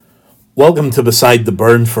Welcome to Beside the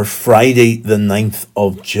Burn for Friday, the 9th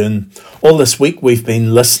of June. All this week we've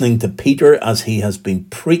been listening to Peter as he has been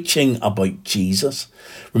preaching about Jesus.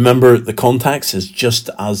 Remember, the context is just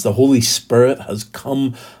as the Holy Spirit has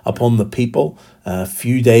come upon the people a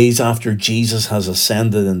few days after Jesus has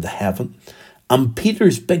ascended into heaven. And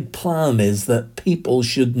Peter's big plan is that people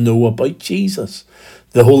should know about Jesus.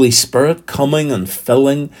 The Holy Spirit coming and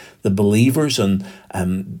filling the believers and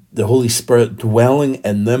the Holy Spirit dwelling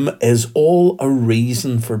in them is all a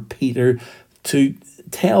reason for Peter to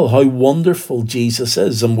tell how wonderful Jesus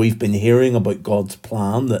is. And we've been hearing about God's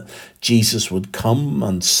plan that Jesus would come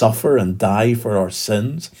and suffer and die for our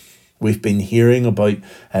sins. We've been hearing about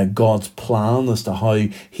God's plan as to how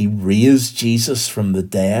he raised Jesus from the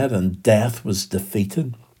dead and death was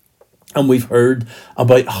defeated. And we've heard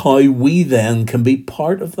about how we then can be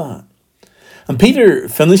part of that. And Peter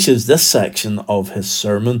finishes this section of his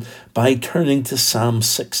sermon by turning to Psalm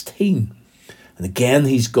 16. And again,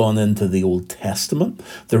 he's gone into the Old Testament.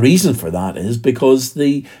 The reason for that is because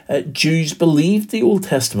the Jews believed the Old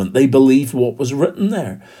Testament. They believed what was written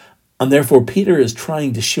there. And therefore, Peter is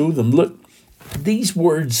trying to show them, look, these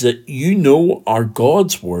words that you know are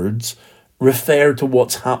God's words refer to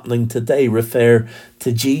what's happening today, refer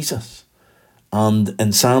to Jesus. And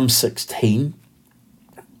in Psalm 16,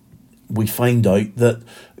 we find out that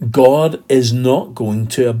God is not going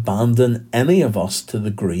to abandon any of us to the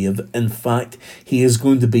grave. In fact, he is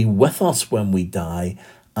going to be with us when we die,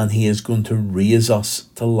 and he is going to raise us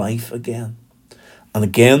to life again. And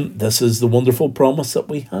again, this is the wonderful promise that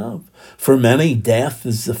we have. For many, death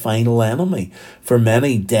is the final enemy. For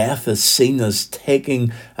many, death is seen as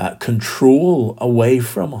taking control away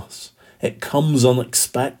from us. It comes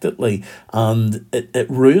unexpectedly and it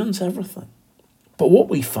ruins everything. But what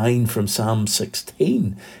we find from Psalm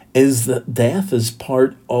 16 is that death is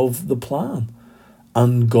part of the plan.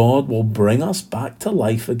 And God will bring us back to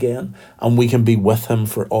life again, and we can be with him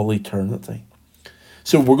for all eternity.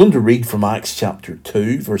 So we're going to read from Acts chapter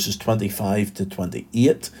 2, verses 25 to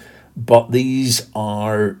 28. But these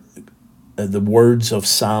are the words of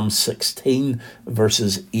Psalm 16,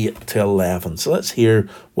 verses 8 to 11. So let's hear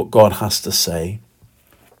what God has to say.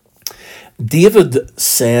 David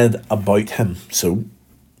said about him. So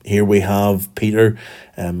here we have Peter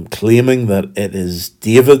claiming that it is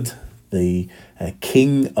David, the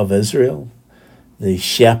king of Israel, the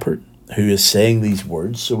shepherd, who is saying these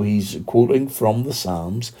words. So he's quoting from the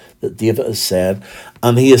Psalms that David has said.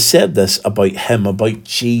 And he has said this about him, about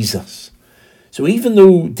Jesus. So even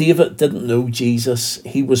though David didn't know Jesus,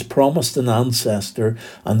 he was promised an ancestor,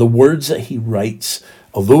 and the words that he writes,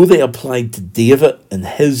 although they applied to David in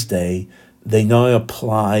his day, they now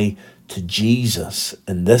apply to Jesus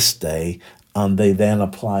in this day, and they then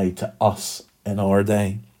apply to us in our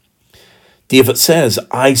day. David says,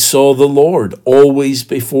 I saw the Lord always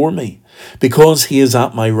before me. Because he is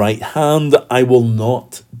at my right hand, I will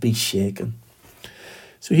not be shaken.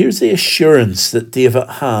 So here's the assurance that David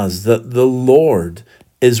has that the Lord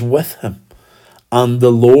is with him and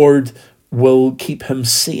the Lord will keep him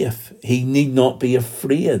safe. He need not be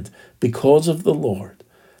afraid because of the Lord.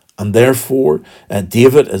 And therefore,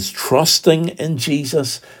 David is trusting in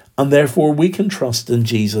Jesus, and therefore we can trust in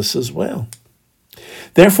Jesus as well.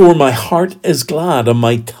 Therefore my heart is glad and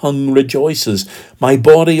my tongue rejoices. My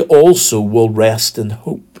body also will rest in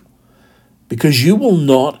hope. Because you will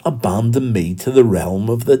not abandon me to the realm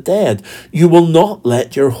of the dead. You will not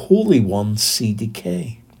let your Holy One see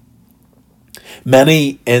decay.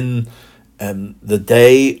 Many in the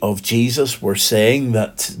day of Jesus were saying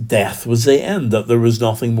that death was the end, that there was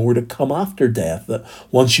nothing more to come after death, that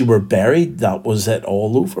once you were buried, that was it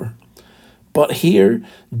all over. But here,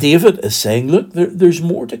 David is saying, look, there's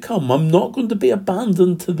more to come. I'm not going to be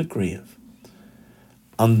abandoned to the grave.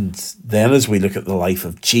 And then as we look at the life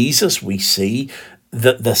of Jesus, we see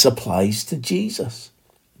that this applies to Jesus.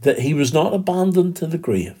 That he was not abandoned to the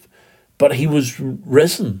grave, but he was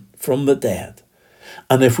risen from the dead.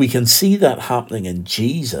 And if we can see that happening in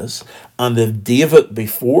Jesus, and if David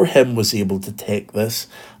before him was able to take this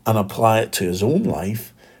and apply it to his own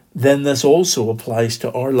life, then this also applies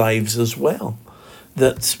to our lives as well.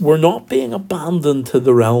 That we're not being abandoned to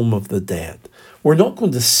the realm of the dead. We're not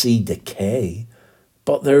going to see decay,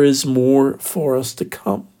 but there is more for us to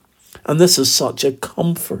come. And this is such a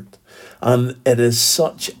comfort. And it is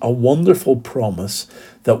such a wonderful promise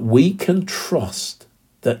that we can trust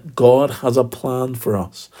that God has a plan for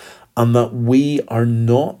us and that we are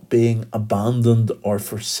not being abandoned or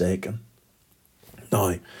forsaken.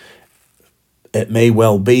 Now, It may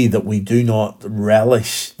well be that we do not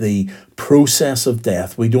relish the process of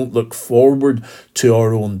death. We don't look forward to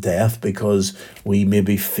our own death because we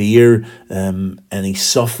maybe fear any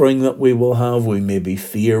suffering that we will have. We maybe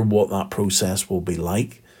fear what that process will be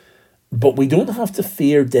like. But we don't have to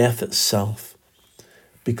fear death itself,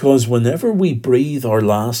 because whenever we breathe our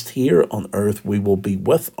last here on earth, we will be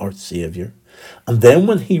with our Saviour. And then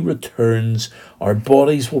when he returns, our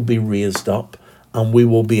bodies will be raised up and we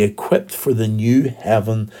will be equipped for the new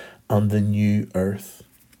heaven and the new earth.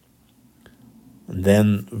 And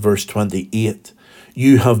then verse 28,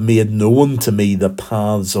 you have made known to me the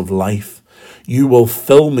paths of life. You will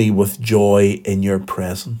fill me with joy in your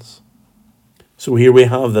presence. So here we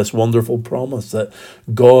have this wonderful promise that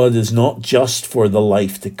God is not just for the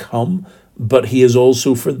life to come, but he is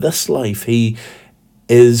also for this life. He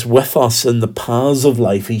is with us in the paths of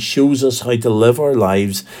life. He shows us how to live our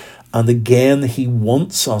lives. And again, he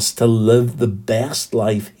wants us to live the best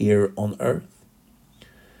life here on earth.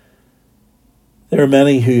 There are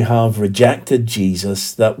many who have rejected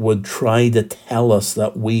Jesus that would try to tell us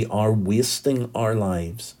that we are wasting our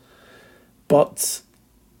lives. But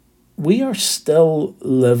we are still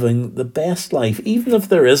living the best life. Even if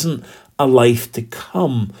there isn't a life to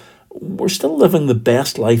come, we're still living the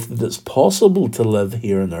best life that it's possible to live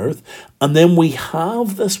here on earth. And then we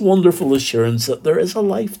have this wonderful assurance that there is a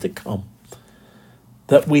life to come.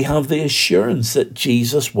 That we have the assurance that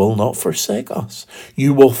Jesus will not forsake us.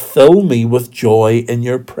 You will fill me with joy in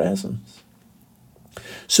your presence.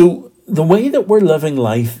 So the way that we're living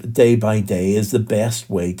life day by day is the best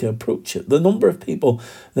way to approach it. The number of people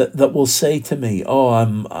that will say to me, oh,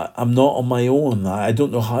 I'm not on my own. I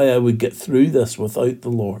don't know how I would get through this without the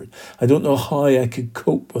Lord. I don't know how I could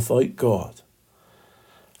cope without God.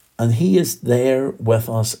 And he is there with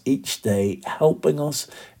us each day, helping us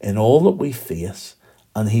in all that we face.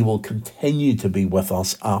 And he will continue to be with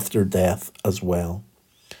us after death as well.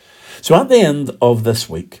 So at the end of this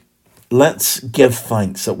week, let's give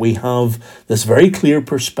thanks that we have this very clear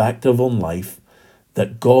perspective on life,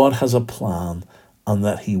 that God has a plan and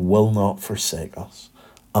that he will not forsake us.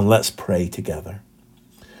 And let's pray together.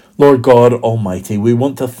 Lord God Almighty, we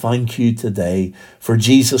want to thank you today for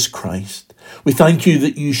Jesus Christ. We thank you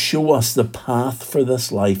that you show us the path for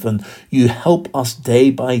this life and you help us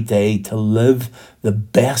day by day to live the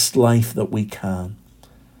best life that we can.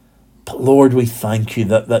 But Lord, we thank you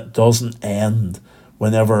that that doesn't end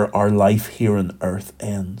whenever our life here on earth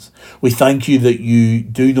ends. We thank you that you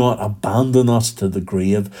do not abandon us to the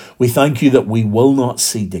grave. We thank you that we will not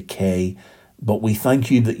see decay, but we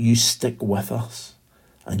thank you that you stick with us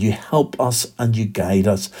and you help us and you guide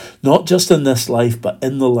us, not just in this life, but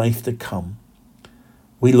in the life to come.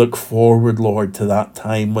 We look forward, Lord, to that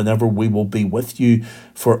time whenever we will be with you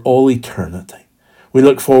for all eternity. We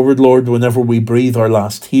look forward, Lord, whenever we breathe our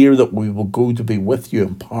last here, that we will go to be with you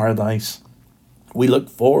in paradise. We look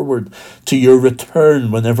forward to your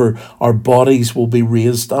return whenever our bodies will be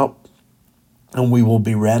raised up and we will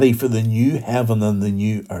be ready for the new heaven and the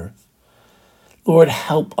new earth. Lord,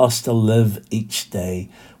 help us to live each day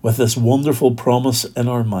with this wonderful promise in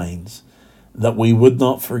our minds that we would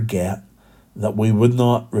not forget, that we would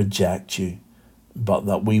not reject you, but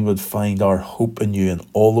that we would find our hope in you in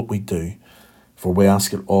all that we do. For we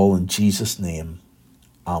ask it all in Jesus' name.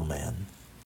 Amen.